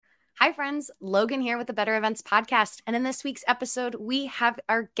Hi, friends. Logan here with the Better Events podcast. And in this week's episode, we have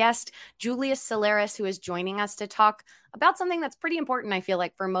our guest, Julius Solaris, who is joining us to talk about something that's pretty important, I feel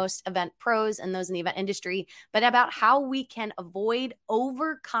like, for most event pros and those in the event industry, but about how we can avoid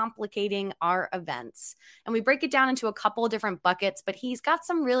overcomplicating our events. And we break it down into a couple of different buckets, but he's got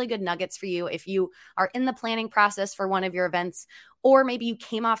some really good nuggets for you if you are in the planning process for one of your events, or maybe you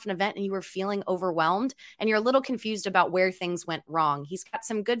came off an event and you were feeling overwhelmed and you're a little confused about where things went wrong. He's got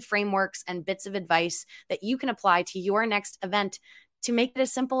some good frameworks and bits of advice that you can apply to your next event to make it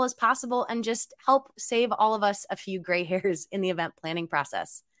as simple as possible and just help save all of us a few gray hairs in the event planning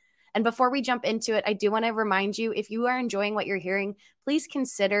process. And before we jump into it, I do want to remind you, if you are enjoying what you're hearing, please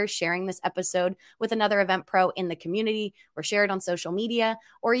consider sharing this episode with another event pro in the community or share it on social media,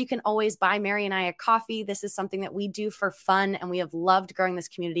 or you can always buy Mary and I a coffee. This is something that we do for fun, and we have loved growing this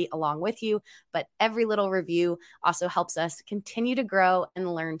community along with you. But every little review also helps us continue to grow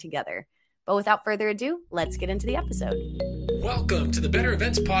and learn together. But without further ado, let's get into the episode. Welcome to the Better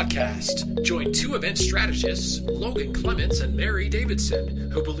Events Podcast. Join two event strategists, Logan Clements and Mary Davidson,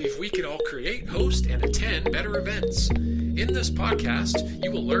 who believe we can all create, host, and attend better events. In this podcast,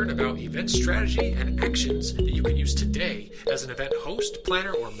 you will learn about event strategy and actions that you can use today as an event host,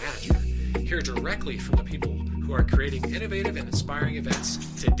 planner, or manager. Hear directly from the people who are creating innovative and inspiring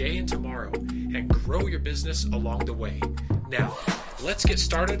events today and tomorrow, and grow your business along the way. Now, let's get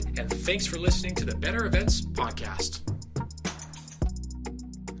started, and thanks for listening to the Better Events Podcast.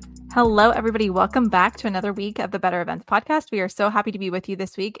 Hello, everybody. Welcome back to another week of the Better Events Podcast. We are so happy to be with you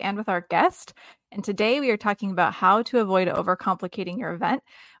this week and with our guest. And today we are talking about how to avoid overcomplicating your event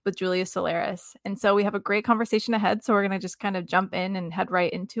with Julius Solaris. And so we have a great conversation ahead. So we're going to just kind of jump in and head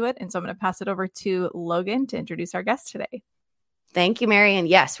right into it. And so I'm going to pass it over to Logan to introduce our guest today. Thank you, Mary. And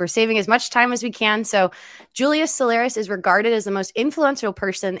yes, we're saving as much time as we can. So Julius Solaris is regarded as the most influential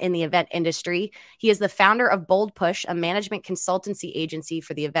person in the event industry. He is the founder of Bold Push, a management consultancy agency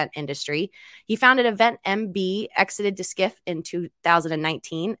for the event industry. He founded Event MB, exited to Skiff in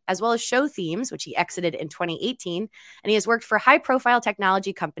 2019, as well as Show Themes, which he exited in 2018. And he has worked for high-profile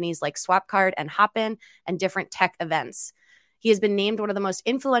technology companies like Swapcard and Hopin and different tech events. He has been named one of the most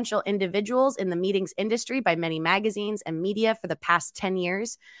influential individuals in the meetings industry by many magazines and media for the past 10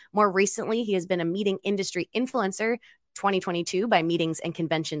 years. More recently, he has been a meeting industry influencer 2022 by Meetings and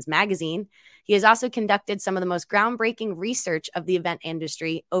Conventions magazine. He has also conducted some of the most groundbreaking research of the event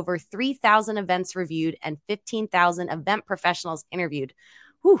industry, over 3,000 events reviewed and 15,000 event professionals interviewed.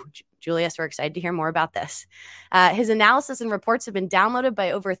 Whew, Julius, we're excited to hear more about this. His analysis and reports have been downloaded by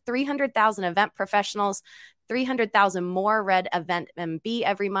over 300,000 event professionals. 300,000 more read Event MB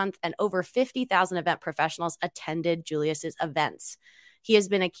every month, and over 50,000 event professionals attended Julius's events. He has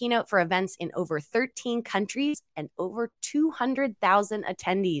been a keynote for events in over 13 countries and over 200,000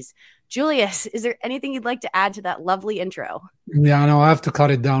 attendees. Julius, is there anything you'd like to add to that lovely intro? Yeah, no, I have to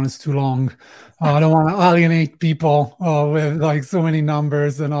cut it down. It's too long. I don't want to alienate people with like so many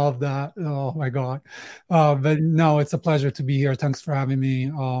numbers and all of that. Oh my God. But no, it's a pleasure to be here. Thanks for having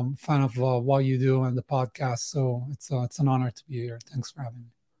me. Fan of what you do and the podcast. So it's an honor to be here. Thanks for having me.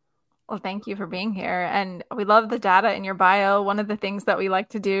 Well, thank you for being here. And we love the data in your bio. One of the things that we like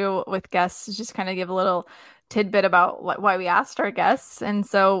to do with guests is just kind of give a little tidbit about why we asked our guests. And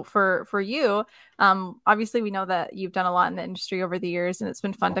so for you, obviously we know that you've done a lot in the industry over the years, and it's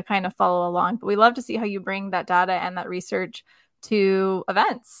been fun to kind of follow along. But we love to see how you bring that data and that research to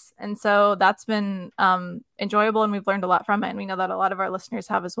events. And so that's been enjoyable, and we've learned a lot from it. And we know that a lot of our listeners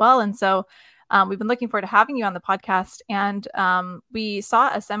have as well. And so we've been looking forward to having you on the podcast. And we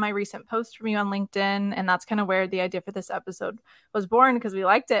saw a semi-recent post from you on LinkedIn, and that's kind of where the idea for this episode was born, because we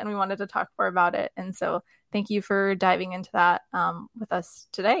liked it and we wanted to talk more about it. And so thank you for diving into that with us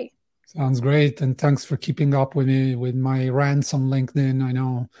today. Sounds great. And thanks for keeping up with me with my rants on LinkedIn. I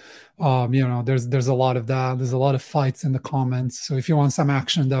know, there's a lot of that. There's a lot of fights in the comments. So if you want some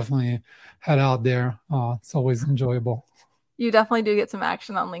action, definitely head out there. It's always enjoyable. You definitely do get some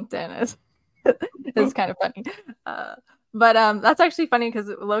action on LinkedIn. It's kind of funny. But that's actually funny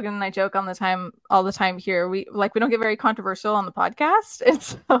because Logan and I joke all the time here. We don't get very controversial on the podcast. And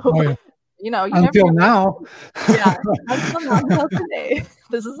so, until now. Yeah, until today.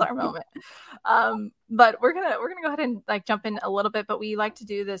 This is our moment. But we're gonna go ahead and jump in a little bit, but we like to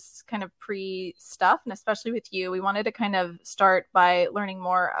do this kind of pre stuff, and especially with you, we wanted to kind of start by learning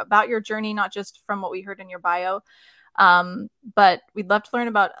more about your journey, not just from what we heard in your bio, but we'd love to learn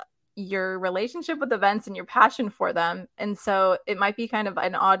about your relationship with events and your passion for them. And so it might be kind of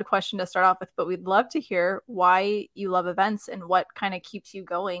an odd question to start off with, but we'd love to hear why you love events and what kind of keeps you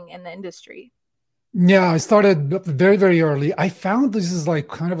going in the industry. Yeah, I started very, very early. I found this is like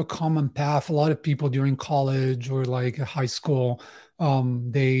kind of a common path. A lot of people during college or like high school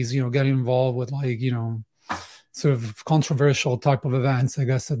days, getting involved with like, sort of controversial type of events, I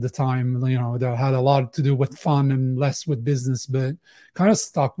guess, at the time, that had a lot to do with fun and less with business, but kind of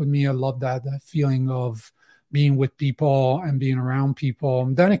stuck with me. I love that feeling of being with people and being around people.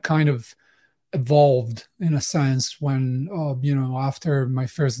 And then it kind of evolved in a sense when after my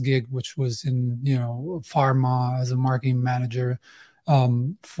first gig, which was in pharma as a marketing manager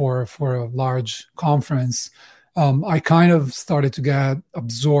for a large conference, I kind of started to get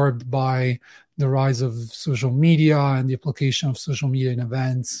absorbed by the rise of social media and the application of social media in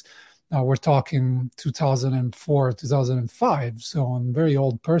events. We're talking 2004, 2005. So I'm a very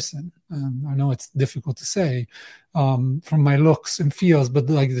old person. I know it's difficult to say from my looks and feels, but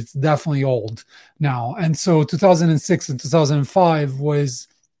like it's definitely old now. And so 2006 and 2005 was,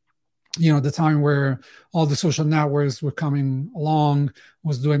 the time where all the social networks were coming along. I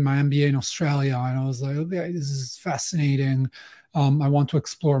was doing my MBA in Australia, and I was like, okay, this is fascinating. I want to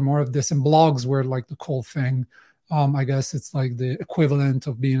explore more of this. And blogs were like the cool thing. I guess it's like the equivalent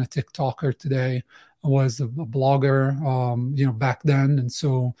of being a TikToker today. I was a blogger, back then. And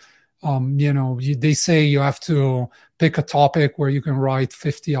so, they say you have to pick a topic where you can write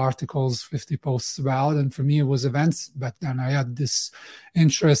 50 articles, 50 posts about. And for me, it was events back then. I had this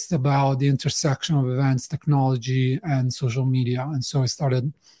interest about the intersection of events, technology, and social media. And so I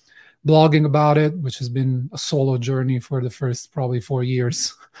started blogging about it, which has been a solo journey for the first probably 4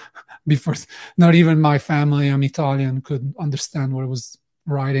 years before not even my family, I'm Italian, could understand what I was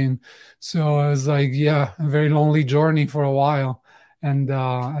writing. So I was like, yeah, a very lonely journey for a while. And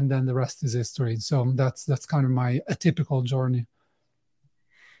then the rest is history. So that's kind of my atypical journey.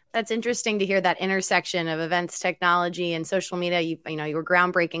 That's interesting to hear that intersection of events, technology, and social media. You were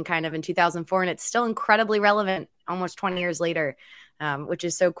groundbreaking kind of in 2004, and it's still incredibly relevant almost 20 years later, which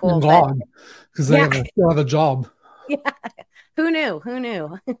is so cool. Because I still have a job. Yeah. Who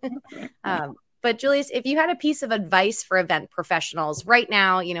knew? But Julius, if you had a piece of advice for event professionals right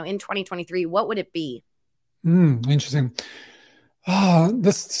now, in 2023, what would it be? Interesting.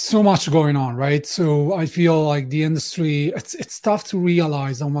 There's so much going on, right? So I feel like the industry, it's tough to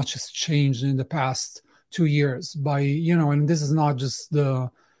realize how much has changed in the past 2 years and this is not just the,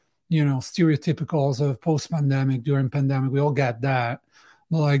 stereotypicals of post-pandemic, during pandemic, we all get that.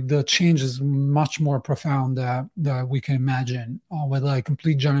 Like the change is much more profound that we can imagine, with like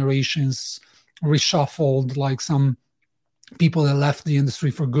complete generations reshuffled, like some people that left the industry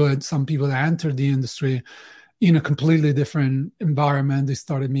for good, some people that entered the industry in a completely different environment. They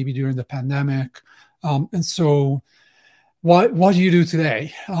started maybe during the pandemic. And so what do you do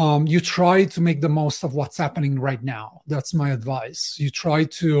today? You try to make the most of what's happening right now. That's my advice. You try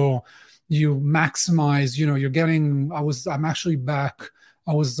to, maximize, I'm actually back.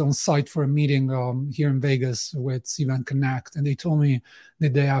 I was on site for a meeting here in Vegas with Event Connect, and they told me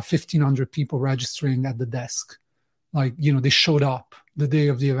that they have 1,500 people registering at the desk. Like, they showed up the day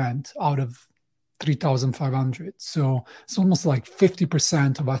of the event out of 3,500. So it's almost like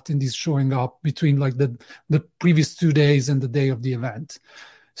 50% of attendees showing up between like the previous 2 days and the day of the event.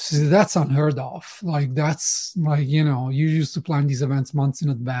 So that's unheard of. Like that's like, you used to plan these events months in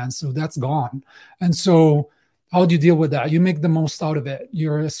advance. So that's gone. And so how do you deal with that? You make the most out of it.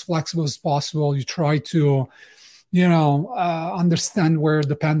 You're as flexible as possible. You try to understand where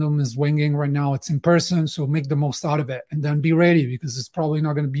the pendulum is swinging right now. It's in person, so make the most out of it, and then be ready, because it's probably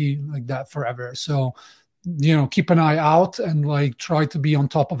not going to be like that forever. So, keep an eye out and like try to be on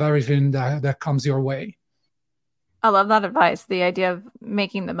top of everything that comes your way. I love that advice, the idea of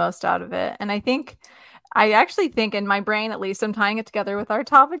making the most out of it. And I actually think in my brain, at least, I'm tying it together with our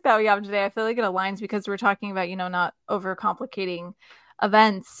topic that we have today. I feel like it aligns because we're talking about, not overcomplicating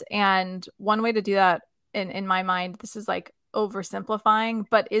events. And one way to do that in my mind, this is like oversimplifying,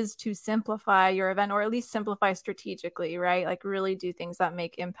 but is to simplify your event, or at least simplify strategically, right? Like really do things that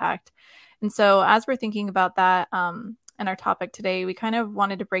make impact. And so as we're thinking about that, and our topic today, we kind of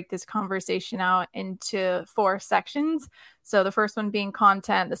wanted to break this conversation out into 4 sections. So the first one being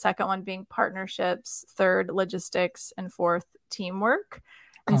content, the second one being partnerships, third, logistics, and fourth, teamwork.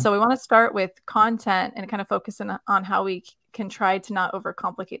 And so we want to start with content and kind of focus on how we can try to not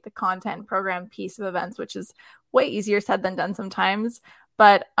overcomplicate the content program piece of events, which is way easier said than done sometimes.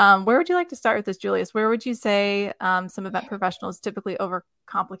 But where would you like to start with this, Julius? Where would you say some event professionals typically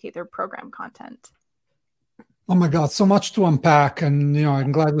overcomplicate their program content? Oh my God, so much to unpack. And,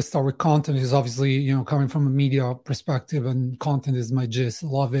 I'm glad we start with content. Is obviously, coming from a media perspective, and content is my gist.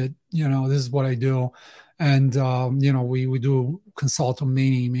 Love it. This is what I do. And, we do consult on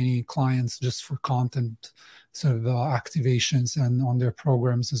many clients just for content sort of activations and on their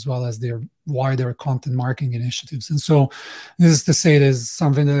programs, as well as their wider content marketing initiatives. And so this is to say, there's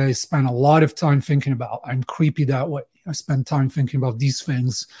something that I spend a lot of time thinking about. I'm creepy that way. I spend time thinking about these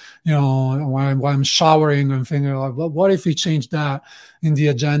things, while I'm showering, I'm thinking like, well, what if we change that in the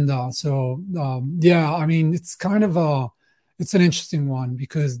agenda? So it's kind of it's an interesting one,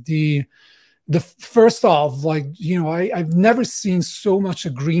 because the first off, I've never seen so much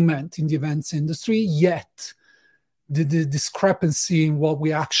agreement in the events industry yet. The discrepancy in what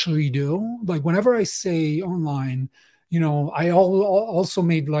we actually do. Like whenever I say online, I also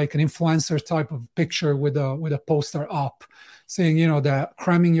made like an influencer type of picture with a poster up saying, that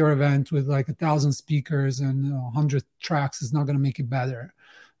cramming your event with like 1,000 speakers and 100 tracks is not going to make it better.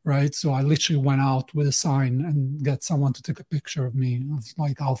 Right. So I literally went out with a sign and got someone to take a picture of me. It's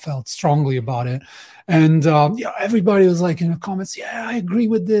like I felt strongly about it. And everybody was like in the comments, yeah, I agree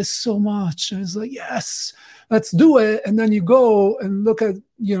with this so much. And it's like, yes, let's do it. And then you go and look at,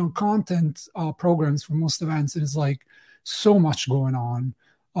 content programs for most events. And it's like so much going on.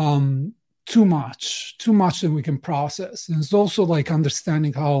 Too much that we can process. And it's also like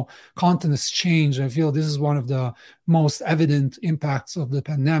understanding how content has changed. I feel this is one of the most evident impacts of the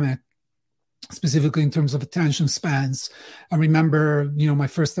pandemic, specifically in terms of attention spans. I remember, my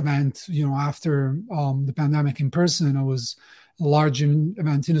first event, after the pandemic in person, I was a large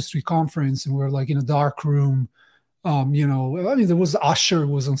event industry conference, and we were like in a dark room. There was Usher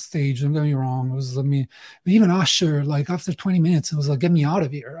was on stage. Don't get me wrong. It was, but even Usher, like after 20 minutes, it was like, get me out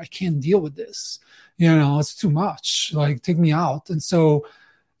of here. I can't deal with this. It's too much. Like, take me out. And so,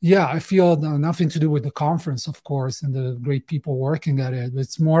 I feel nothing to do with the conference, of course, and the great people working at it. But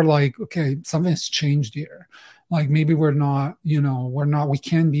it's more like, okay, something has changed here. Like maybe we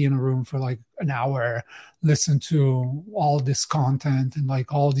can't be in a room for like an hour, listen to all this content and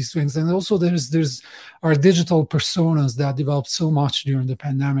like all these things. And also there's our digital personas that developed so much during the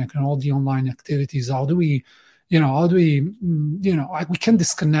pandemic and all the online activities. We can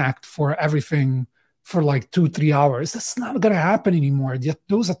disconnect for everything for like 2-3 hours. That's not going to happen anymore. Yet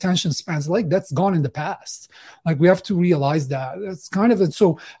those attention spans, like that's gone in the past. Like we have to realize that. That's kind of it.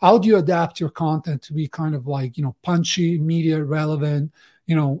 So how do you adapt your content to be kind of like, punchy, immediate, relevant,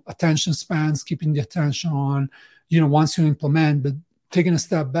 attention spans, keeping the attention on, once you implement, but taking a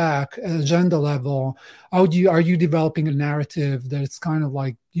step back at agenda level, are you developing a narrative that it's kind of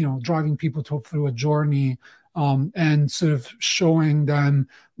like, driving people through a journey, and sort of showing them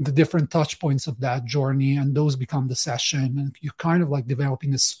the different touch points of that journey, and those become the session, and you're kind of like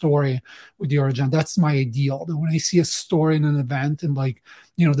developing a story with your agenda. That's my ideal. That when I see a story in an event and like,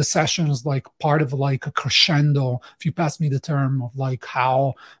 the session is like part of like a crescendo, if you pass me the term, of like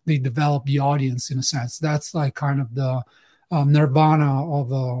how they develop the audience in a sense, that's like kind of the nirvana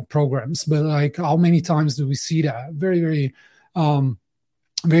of programs. But like, how many times do we see that? Very, very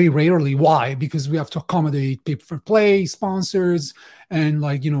very rarely. Why? Because we have to accommodate pay for play sponsors, and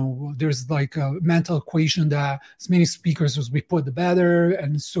like, there's like a mental equation that as many speakers as we put, the better,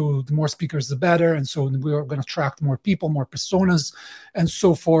 and so the more speakers the better, and so we're going to attract more people, more personas, and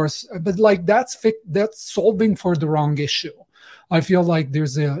so forth. But like that's solving for the wrong issue. I feel like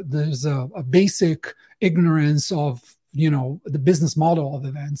there's a basic ignorance of the business model of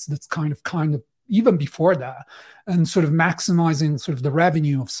events that's kind of even before that, and sort of maximizing sort of the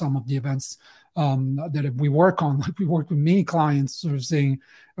revenue of some of the events that we work on. Like we work with many clients sort of saying,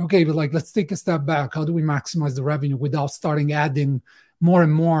 okay, but like, let's take a step back. How do we maximize the revenue without starting adding more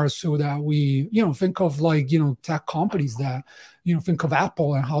and more, so that we, think of like, tech companies that, think of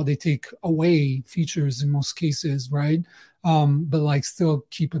Apple and how they take away features in most cases, right? But like still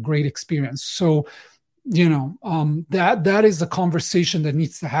keep a great experience. So, that is the conversation that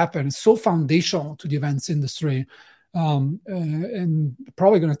needs to happen. It's so foundational to the events industry, and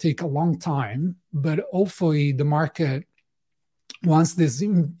probably going to take a long time, but hopefully the market, once this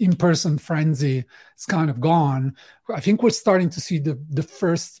in-person frenzy is kind of gone, I think we're starting to see the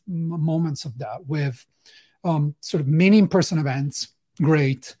first moments of that with sort of many in-person events.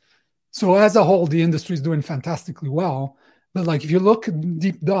 Great. So as a whole, the industry is doing fantastically well. But like, if you look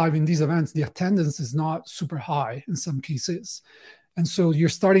deep dive in these events, the attendance is not super high in some cases. And so you're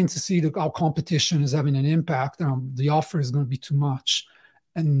starting to see how competition is having an impact. The offer is going to be too much.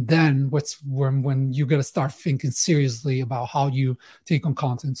 And then when you got to start thinking seriously about how you take on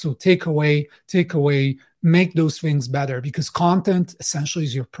content. So take away, make those things better, because content essentially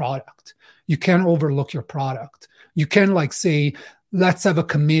is your product. You can't overlook your product. You can like say, let's have a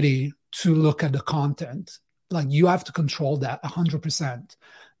committee to look at the content. Like you have to control that 100%.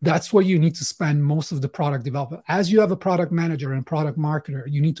 That's where you need to spend most of the product development. As you have a product manager and product marketer,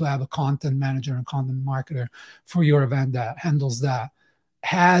 you need to have a content manager and content marketer for your event that handles that.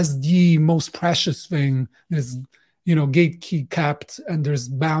 Has the most precious thing is, gate key kept, and there's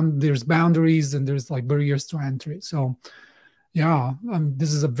boundaries and there's like barriers to entry. So yeah,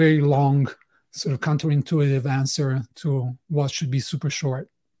 this is a very long sort of counterintuitive answer to what should be super short.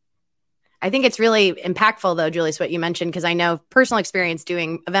 I think it's really impactful, though, Julius, what you mentioned, because I know personal experience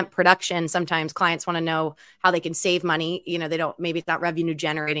doing event production. Sometimes clients want to know how they can save money. They don't, maybe it's not revenue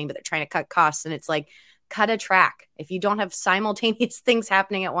generating, but they're trying to cut costs. And it's like, cut a track. If you don't have simultaneous things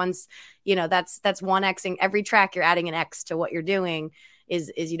happening at once, that's 1xing every track. You're adding an X to what you're doing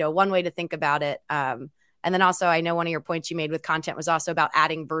is one way to think about it. And then also, I know one of your points you made with content was also about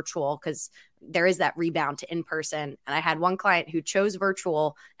adding virtual, because there is that rebound to in-person. And I had one client who chose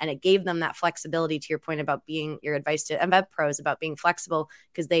virtual, and it gave them that flexibility, to your point about your advice to event pros about being flexible,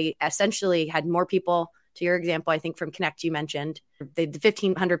 because they essentially had more people. To your example, I think from Connect, you mentioned the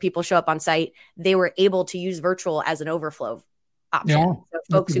 1,500 people show up on site. They were able to use virtual as an overflow option. Yeah, so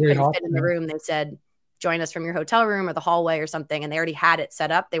folks who couldn't fit in the room, they said, join us from your hotel room or the hallway or something. And they already had it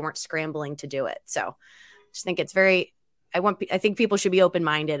set up. They weren't scrambling to do it. So just think it's I think people should be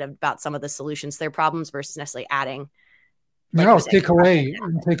open-minded about some of the solutions to their problems versus necessarily adding. Take away,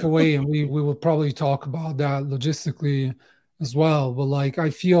 and we will probably talk about that logistically as well. But like,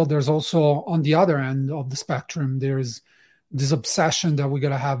 I feel there's also on the other end of the spectrum, there's this obsession that we got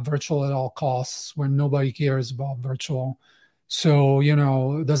to have virtual at all costs when nobody cares about virtual. So,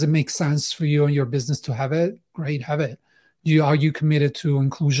 does it make sense for you and your business to have it? Great, have it. Are you committed to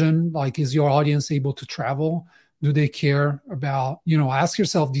inclusion? Like, is your audience able to travel? Do they care about, ask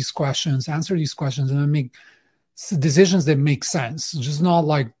yourself these questions, answer these questions, and then make decisions that make sense. Just not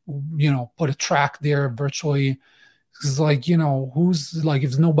like, put a track there virtually. It's like,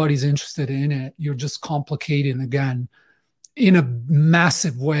 if nobody's interested in it, you're just complicating again in a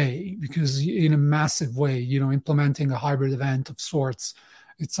massive way, because implementing a hybrid event of sorts,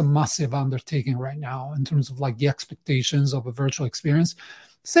 it's a massive undertaking right now in terms of like the expectations of a virtual experience.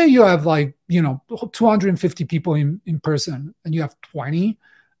 Say you have 250 people in person and you have 20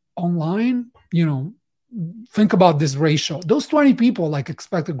 online, think about this ratio. Those 20 people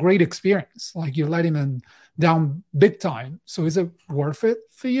expect a great experience. Like you're letting them down big time. So is it worth it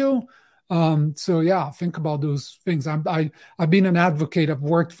for you? Think about those things. I've been an advocate. I've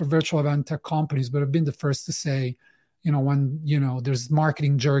worked for virtual event tech companies, but I've been the first to say, when, there's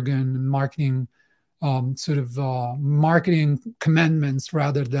marketing jargon and marketing, marketing commandments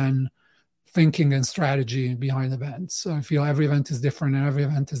rather than thinking and strategy behind events. So I feel every event is different and every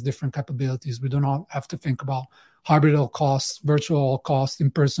event has different capabilities. We do not have to think about hybrid at all costs, virtual at all costs,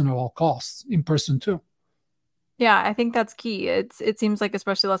 in-person at all costs, in person too. Yeah, I think that's key. It seems like,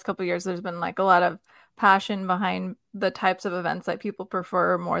 especially the last couple of years, there's been a lot of passion behind the types of events that people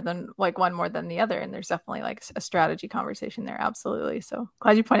prefer more than one more than the other. And there's definitely a strategy conversation there. Absolutely. So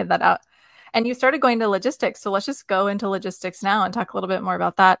glad you pointed that out. And you started going to logistics. So let's just go into logistics now and talk a little bit more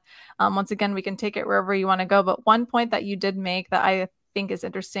about that. Once again, we can take it wherever you want to go. But one point that you did make that I think is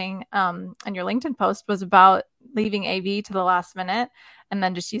interesting on your LinkedIn post was about leaving AV to the last minute and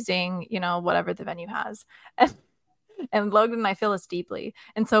then just using, whatever the venue has. And Logan and I feel this deeply.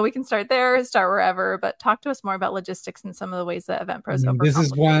 And so we can start there, start wherever, but talk to us more about logistics and some of the ways that event pros overcome. This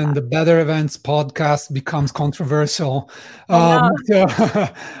is when the Better Events podcast becomes controversial. I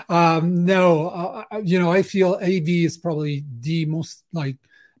feel AV is probably the most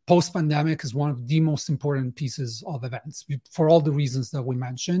post-pandemic is one of the most important pieces of events for all the reasons that we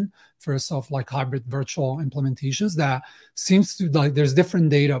mentioned. First off, hybrid virtual implementations that seems to there's different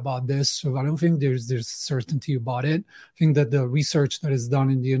data about this. So I don't think there's certainty about it. I think that the research that is done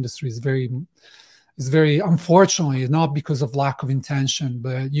in the industry is very unfortunately, not because of lack of intention,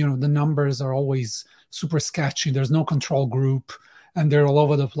 but the numbers are always super sketchy. There's no control group and they're all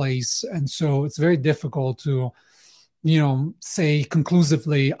over the place. And so it's very difficult to say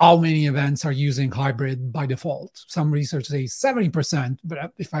conclusively how many events are using hybrid by default. Some research says 70%,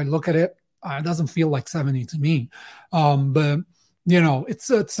 but if I look at it, it doesn't feel like 70 to me. But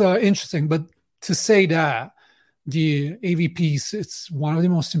it's interesting. But to say that the AV piece, it's one of the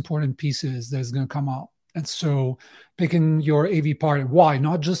most important pieces that's going to come up. And so picking your AV part, why?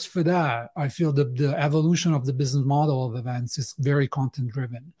 Not just for that. I feel that the evolution of the business model of events is very content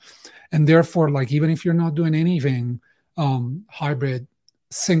driven. And therefore, even if you're not doing anything, hybrid,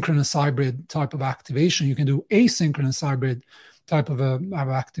 synchronous hybrid type of activation, you can do asynchronous hybrid type of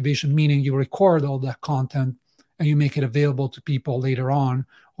activation, meaning you record all that content and you make it available to people later on,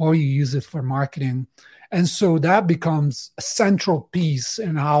 or you use it for marketing. And so that becomes a central piece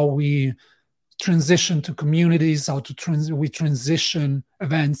in how we transition to communities, how we transition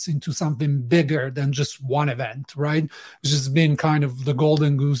events into something bigger than just one event, right? Which has been kind of the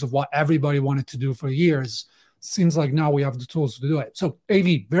golden goose of what everybody wanted to do for years. Seems like now we have the tools to do it. So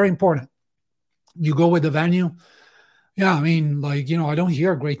AV, very important. You go with the venue. Yeah, I mean, like, I don't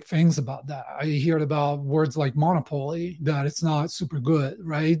hear great things about that. I hear about words like monopoly, that it's not super good,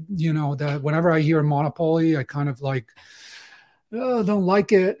 right? That whenever I hear monopoly, I kind of like, don't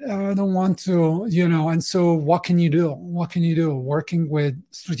like it. I don't want to, and so what can you do? Working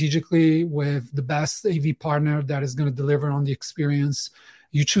strategically with the best AV partner that is going to deliver on the experience.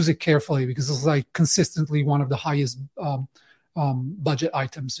 You choose it carefully because it's like consistently one of the highest budget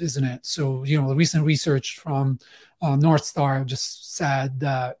items, isn't it? So, the recent research from North Star just said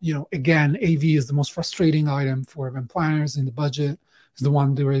that, again, AV is the most frustrating item for event planners in the budget. It's the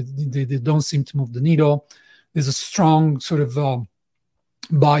one where they don't seem to move the needle. There's a strong sort of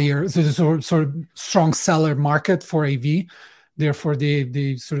buyer, there's a sort of strong seller market for AV. Therefore,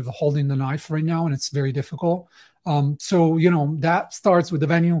 they sort of holding the knife right now, and it's very difficult. So, that starts with the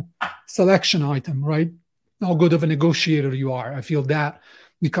venue selection item, right? How good of a negotiator you are. I feel that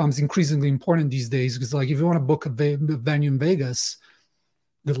becomes increasingly important these days because, like, if you want to book a venue in Vegas,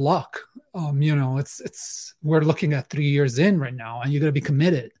 good luck. We're looking at 3 years in right now, and you got to be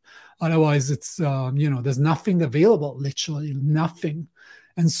committed. Otherwise, it's there's nothing available, literally nothing.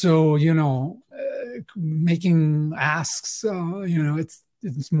 And so, making asks,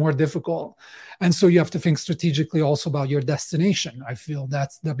 it's more difficult. And so you have to think strategically also about your destination. I feel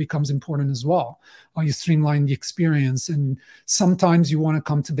that becomes important as well. How you streamline the experience. And sometimes you want to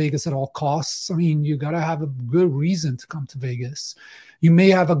come to Vegas at all costs. I mean, you got to have a good reason to come to Vegas. You may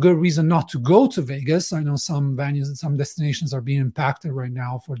have a good reason not to go to Vegas. I know some venues and some destinations are being impacted right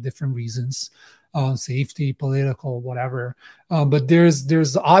now for different reasons. Safety, political, whatever. But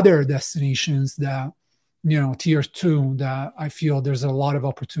there's other destinations that, tier 2, that I feel there's a lot of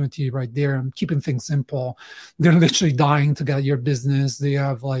opportunity right there. I'm keeping things simple. They're literally dying to get your business. They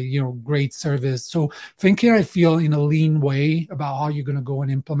have great service. So thinking, I feel, in a lean way about how you're going to go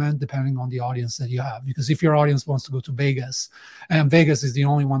and implement depending on the audience that you have. Because if your audience wants to go to Vegas and Vegas is the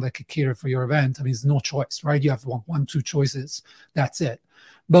only one that could cater for your event, I mean, it's no choice, right? You have two choices. That's it.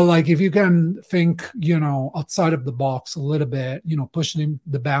 But like, if you can think, outside of the box a little bit, pushing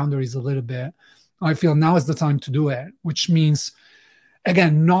the boundaries a little bit, I feel now is the time to do it, which means,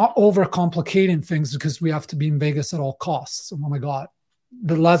 again, not overcomplicating things because we have to be in Vegas at all costs. Oh my God,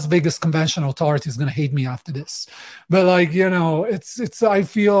 the Las Vegas Convention Authority is going to hate me after this. But it's I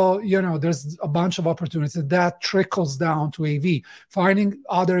feel, there's a bunch of opportunities that trickles down to AV. Finding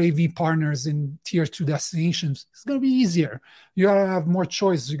other AV partners in tier 2 destinations is going to be easier. You're going to have more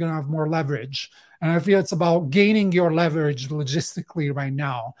choices. You're going to have more leverage. And I feel it's about gaining your leverage logistically right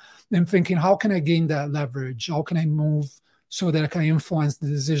now and thinking, how can I gain that leverage? How can I move so that I can influence the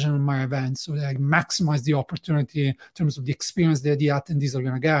decision of my event, so that I maximize the opportunity in terms of the experience that the attendees are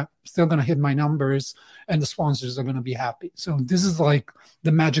going to get? I'm still going to hit my numbers, and the sponsors are going to be happy. So this is like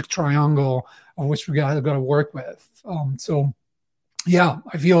the magic triangle of which we got to work with. So yeah,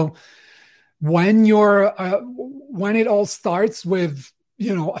 I feel when it all starts with,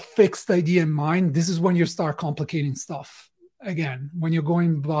 a fixed idea in mind, this is when you start complicating stuff. Again, when you're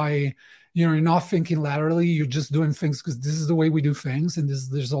going by, you're not thinking laterally, you're just doing things because this is the way we do things. And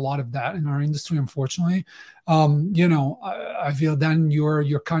there's a lot of that in our industry, unfortunately. I feel then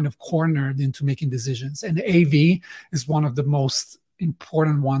you're kind of cornered into making decisions. And AV is one of the most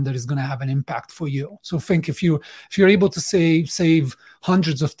important one that is going to have an impact for you. So think, if you're able to save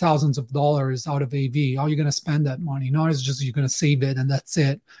hundreds of thousands of dollars out of AV, how are you going to spend that money? Not as just you're going to save it and that's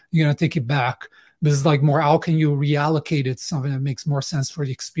it. You're going to take it back. But it's like more, how can you reallocate it to something that makes more sense for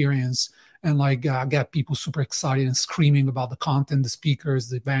the experience and get people super excited and screaming about the content, the speakers,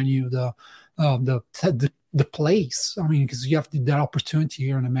 the venue, the place. I mean, because you have that opportunity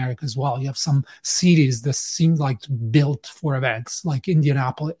here in America as well. You have some cities that seem like built for events, like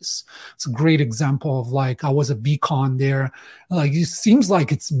Indianapolis. It's a great example of I was at VCon there. It seems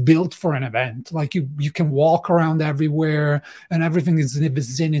like it's built for an event. You can walk around everywhere and everything is in the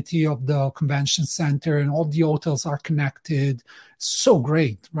vicinity of the convention center and all the hotels are connected. It's so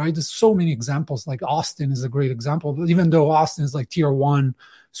great, right? There's so many examples. Like Austin is a great example, but even though Austin is tier 1,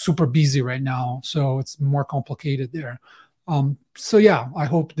 super busy right now, so it's more complicated there. So yeah, I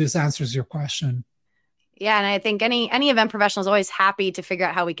hope this answers your question. Yeah, and I think any event professional is always happy to figure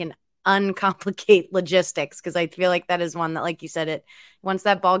out how we can uncomplicate logistics, because I feel like that is one that, like you said, it once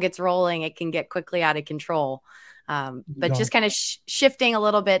that ball gets rolling, it can get quickly out of control. But just kind of shifting a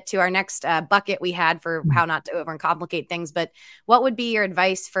little bit to our next bucket we had for how not to overcomplicate things. But what would be your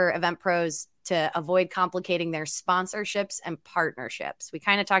advice for event pros to avoid complicating their sponsorships and partnerships? We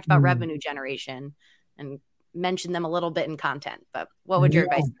kind of talked about revenue generation and mentioned them a little bit in content, but what would your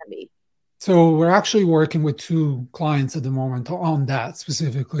advice be? So we're actually working with 2 clients at the moment on that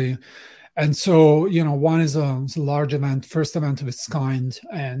specifically. And so, one is a large event, first event of its kind.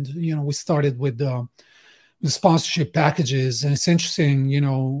 And, we started with the sponsorship packages. And it's interesting,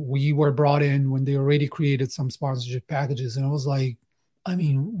 we were brought in when they already created some sponsorship packages. And I was like,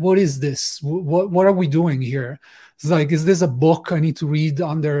 what is this? What are we doing here? It's like, is this a book I need to read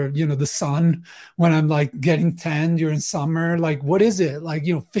under, the sun when I'm like getting tan during summer? Like, what is it? Like,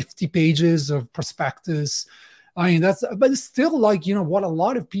 50 pages of prospectus. But it's still like, what a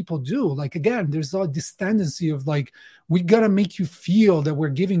lot of people do. Like, again, there's this tendency of like, we got to make you feel that we're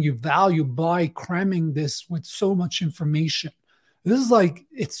giving you value by cramming this with so much information. This is like,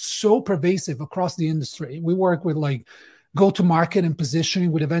 it's so pervasive across the industry. We work with like go-to-market and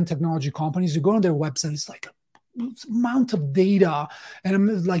positioning with event technology companies. You go on their website, it's like amount of data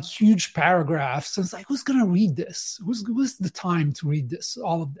and like huge paragraphs. And it's like, who's going to read this? Who's the time to read this?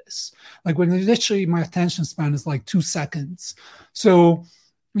 All of this. Like when literally my attention span is like 2 seconds. So,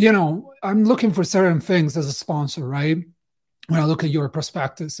 I'm looking for certain things as a sponsor, right? When I look at your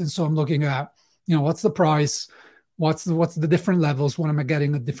prospectus. And so I'm looking at, what's the price? What's the different levels? What am I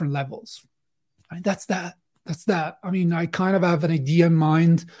getting at different levels? Right? That's that. I kind of have an idea in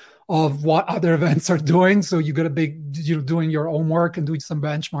mind of what other events are doing. So you got to be doing your own work and doing some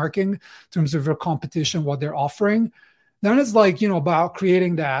benchmarking in terms of your competition, what they're offering. Then it's like, about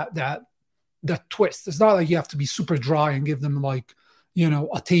creating that twist. It's not like you have to be super dry and give them like,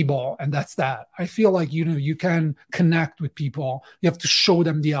 a table and that's that. I feel like, you can connect with people. You have to show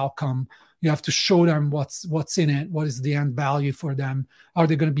them the outcome. You have to show them what's in it. What is the end value for them? Are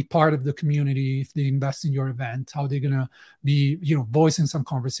they going to be part of the community if they invest in your event? How are they going to be, voicing some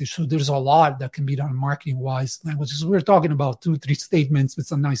conversation? So there's a lot that can be done marketing wise. We're talking about 2-3 statements with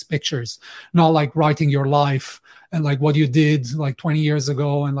some nice pictures, not like writing your life and like what you did like 20 years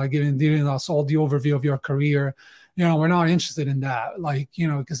ago and like giving us all the overview of your career. We're not interested in that. Like,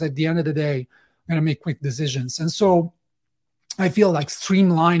 because at the end of the day, we're going to make quick decisions. And so I feel like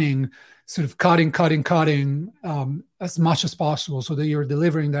streamlining, sort of cutting as much as possible so that you're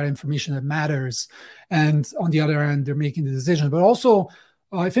delivering that information that matters. And on the other end, they're making the decision. But also,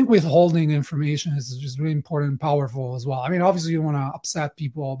 I think withholding information is just really important and powerful as well. Obviously, you don't want to upset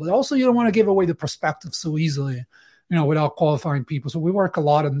people, but also you don't want to give away the perspective so easily, without qualifying people. So we work a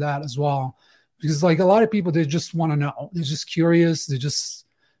lot on that as well. Because like a lot of people, they just want to know. They're just curious. They just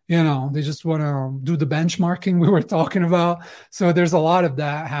want to do the benchmarking we were talking about. So there's a lot of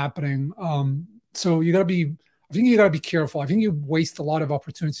that happening. So I think you got to be careful. I think you waste a lot of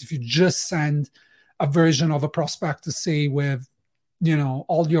opportunities if you just send a version of a prospectus, say with,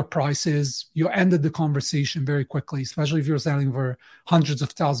 all your prices. You ended the conversation very quickly, especially if you're selling for hundreds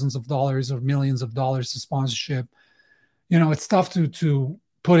of thousands of dollars or millions of dollars to sponsorship. It's tough to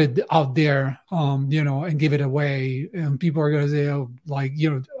put it out there, and give it away. And people are going to say,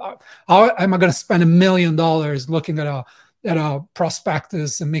 how am I going to spend $1 million looking at a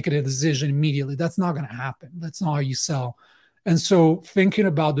prospectus and making a decision immediately? That's not going to happen. That's not how you sell. And so thinking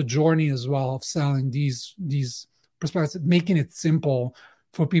about the journey as well of selling these prospectus, making it simple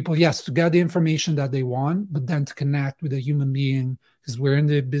for people, yes, to get the information that they want, but then to connect with a human being, because we're in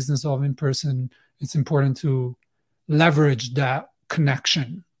the business of in-person. It's important to leverage that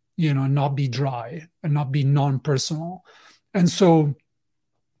connection, and not be dry and not be non-personal. And so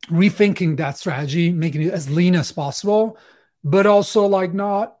rethinking that strategy, making it as lean as possible, but also like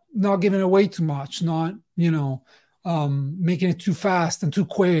not giving away too much, not, making it too fast and too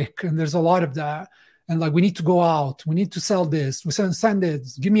quick. And there's a lot of that. And like, we need to go out, we need to sell this, we send it,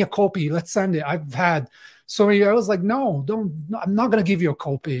 give me a copy, let's send it. I've had so many, I was like, no, I'm not going to give you a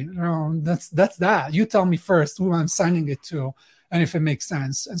copy. That's that. You tell me first who I'm sending it to, and if it makes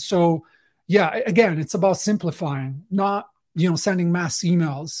sense. And so, yeah, again, it's about simplifying, not, sending mass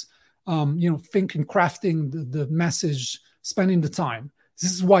emails, thinking, crafting the message, spending the time.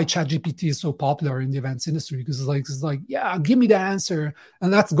 This is why ChatGPT is so popular in the events industry, because it's like, yeah, give me the answer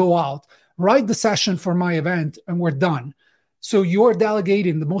and let's go out, write the session for my event and we're done. So you're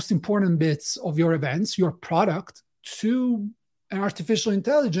delegating the most important bits of your events, your product, to an artificial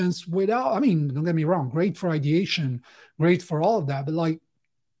intelligence without, don't get me wrong, great for ideation, great for all of that. But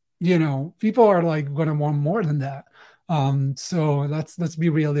people are like going to want more than that. So let's be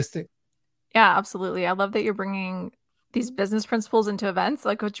realistic. Yeah, absolutely. I love that you're bringing these business principles into events,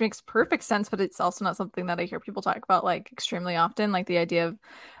 like, which makes perfect sense, but it's also not something that I hear people talk about like extremely often, like the idea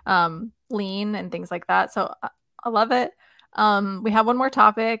of lean and things like that. So I love it. We have one more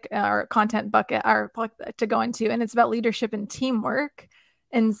topic, our content bucket, to go into, and it's about leadership and teamwork.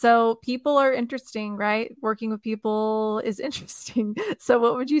 And so people are interesting, right? Working with people is interesting. So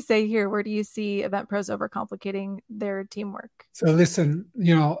what would you say here? Where do you see event pros overcomplicating their teamwork? So listen,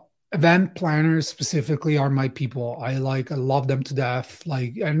 event planners specifically are my people. I love them to death.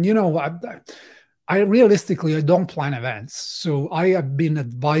 I realistically, I don't plan events. So I have been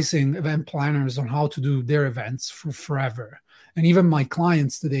advising event planners on how to do their events for forever. And even my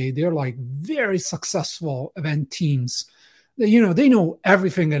clients today, they're like very successful event teams. They know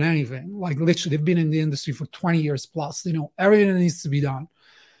everything and anything. Like literally, they've been in the industry for 20 years plus. They know everything that needs to be done.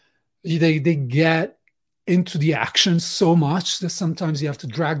 They get into the action so much that sometimes you have to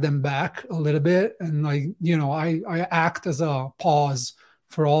drag them back a little bit. And I act as a pause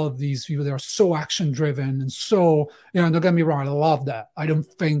for all of these people that are so action driven and so, don't get me wrong, I love that. I don't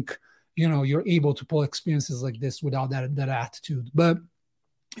think, you're able to pull experiences like this without that attitude. But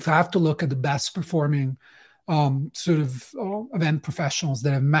if I have to look at the best performing event professionals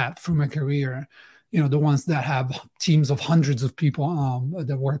that I've met through my career, the ones that have teams of hundreds of people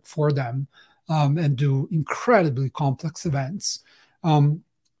that work for them, and do incredibly complex events.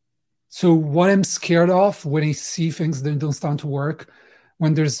 So what I'm scared of when I see things that don't start to work,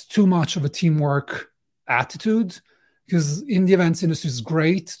 when there's too much of a teamwork attitude, because in the events industry, it's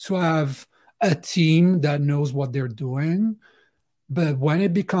great to have a team that knows what they're doing. But when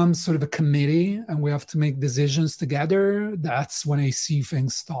it becomes sort of a committee and we have to make decisions together, that's when I see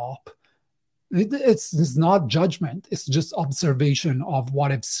things stop. It's not judgment. It's just observation of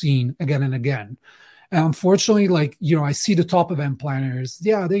what I've seen again and again. And unfortunately, I see the top event planners.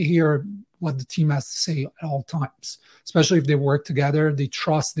 Yeah, they hear what the team has to say at all times, especially if they work together. They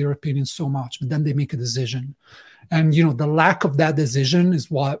trust their opinion so much, but then they make a decision. And, the lack of that decision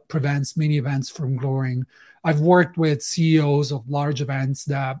is what prevents many events from growing. I've worked with CEOs of large events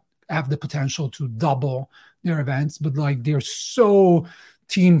that have the potential to double their events, but they're so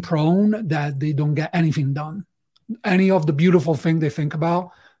team prone that they don't get anything done. Any of the beautiful thing they think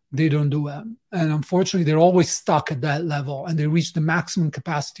about, they don't do it. And unfortunately, they're always stuck at that level and they reach the maximum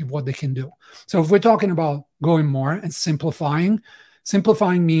capacity of what they can do. So if we're talking about going more and simplifying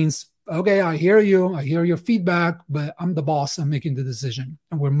means, okay, I hear you, I hear your feedback, but I'm the boss, I'm making the decision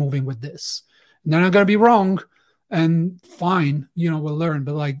and we're moving with this. And then I'm going to be wrong and fine, we'll learn.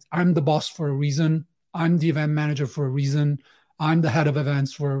 But I'm the boss for a reason. I'm the event manager for a reason. I'm the head of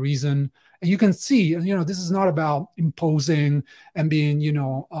events for a reason. And you can see, this is not about imposing and being,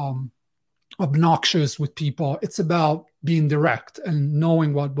 obnoxious with people. It's about being direct and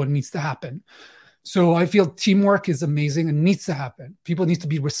knowing what needs to happen. So I feel teamwork is amazing and needs to happen. People need to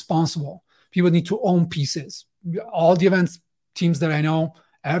be responsible. People need to own pieces. All the events teams that I know,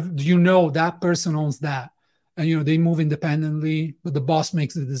 that person owns that. And, they move independently, but the boss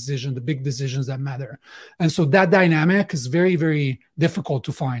makes the decision, the big decisions that matter. And so that dynamic is very, very difficult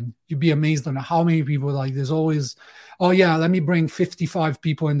to find. You'd be amazed on how many people there's always, oh yeah, let me bring 55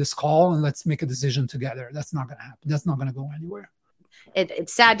 people in this call and let's make a decision together. That's not going to happen. That's not going to go anywhere.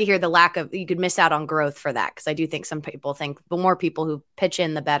 It's sad to hear the lack of, you could miss out on growth for that. Cause I do think some people think the more people who pitch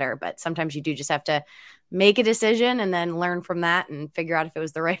in, the better, but sometimes you do just have to make a decision and then learn from that and figure out if it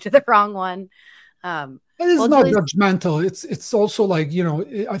was the right or the wrong one. It's not judgmental. It's also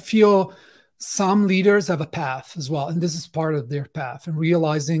I feel some leaders have a path as well. And this is part of their path and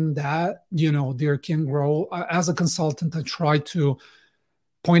realizing that, they can grow. As a consultant, I try to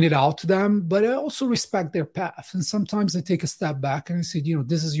point it out to them, but I also respect their path. And sometimes I take a step back and I say,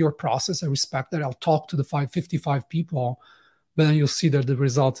 this is your process. I respect that. I'll talk to the 55 people, but then you'll see that the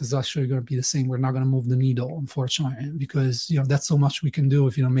result is actually going to be the same. We're not going to move the needle, unfortunately, because, that's so much we can do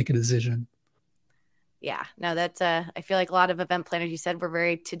if you don't make a decision. Yeah, no, that's I feel like a lot of event planners, you said, we're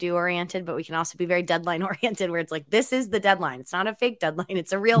very to-do oriented, but we can also be very deadline oriented where it's this is the deadline. It's not a fake deadline.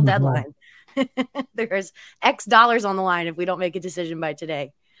 It's a real deadline. There's X dollars on the line if we don't make a decision by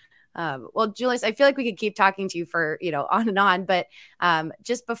today. Well, Julius, I feel like we could keep talking to you for, on and on, but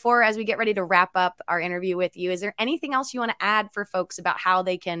just before, as we get ready to wrap up our interview with you, is there anything else you want to add for folks about how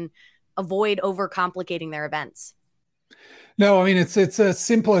they can avoid overcomplicating their events? No, I mean, it's as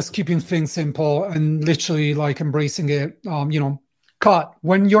simple as keeping things simple and literally embracing it. Cut.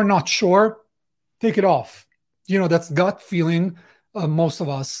 When you're not sure, take it off. That's gut feeling. Most of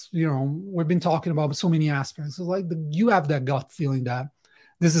us, we've been talking about so many aspects. It's you have that gut feeling that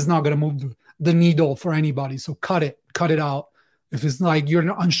this is not going to move the needle for anybody. So cut it. cut it out. If it's like you're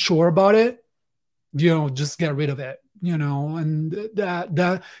unsure about it, just get rid of it, and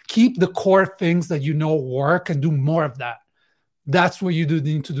that keep the core things that work and do more of that. That's what you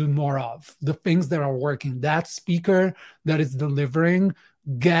need to do more of. The things that are working, that speaker that is delivering,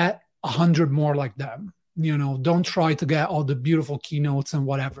 get 100 more like them. Don't try to get all the beautiful keynotes and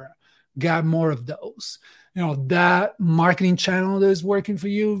whatever. Get more of those. That marketing channel that is working for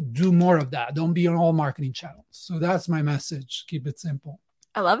you, do more of that. Don't be on all marketing channels. So that's my message. Keep it simple.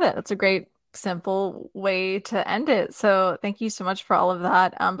 I love it. That's a great, simple way to end it. So thank you so much for all of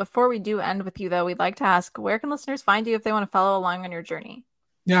that. Before we do end with you, though, we'd like to ask, where can listeners find you if they want to follow along on your journey?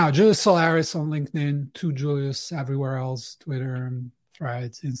 Yeah, Julius Solaris on LinkedIn, to Julius everywhere else, Twitter,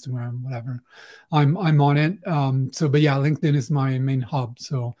 Threads, Instagram, whatever. I'm on it. But yeah, LinkedIn is my main hub.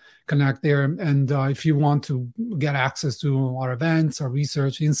 So connect there. And if you want to get access to our events, our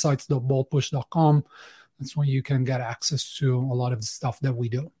research, insights.boldpush.com, that's when you can get access to a lot of the stuff that we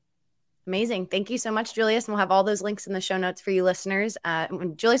do. Amazing. Thank you so much, Julius. And we'll have all those links in the show notes for you listeners.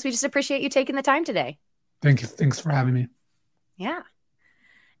 Julius, we just appreciate you taking the time today. Thank you. Thanks for having me. Yeah.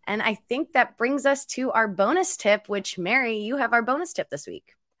 And I think that brings us to our bonus tip, which, Mary, you have our bonus tip this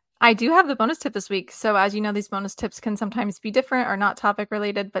week. I do have the bonus tip this week. So as you know, these bonus tips can sometimes be different or not topic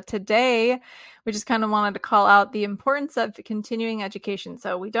related. But today, we just kind of wanted to call out the importance of continuing education.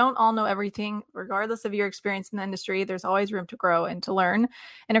 So we don't all know everything, regardless of your experience in the industry. There's always room to grow and to learn.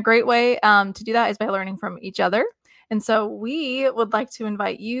 And a great way to do that is by learning from each other. And so we would like to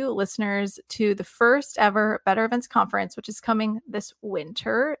invite you listeners to the first ever Better Events Conference, which is coming this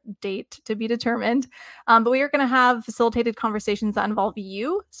winter, date to be determined. But we are going to have facilitated conversations that involve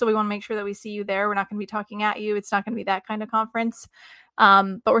you. So we want to make sure that we see you there. We're not going to be talking at you. It's not going to be that kind of conference.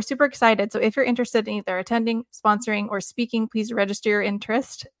 But we're super excited. So if you're interested in either attending, sponsoring, or speaking, please register your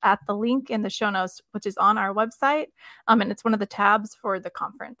interest at the link in the show notes, which is on our website. And it's one of the tabs for the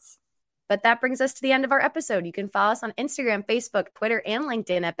conference. But that brings us to the end of our episode. You can follow us on Instagram, Facebook, Twitter, and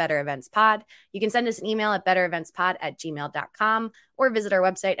LinkedIn at Better Events Pod. You can send us an email at bettereventspod@gmail.com or visit our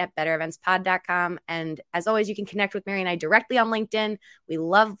website at bettereventspod.com. And as always, you can connect with Mary and I directly on LinkedIn. We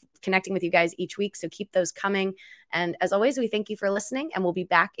love connecting with you guys each week, so keep those coming. And as always, we thank you for listening, and we'll be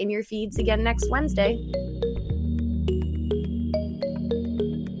back in your feeds again next Wednesday.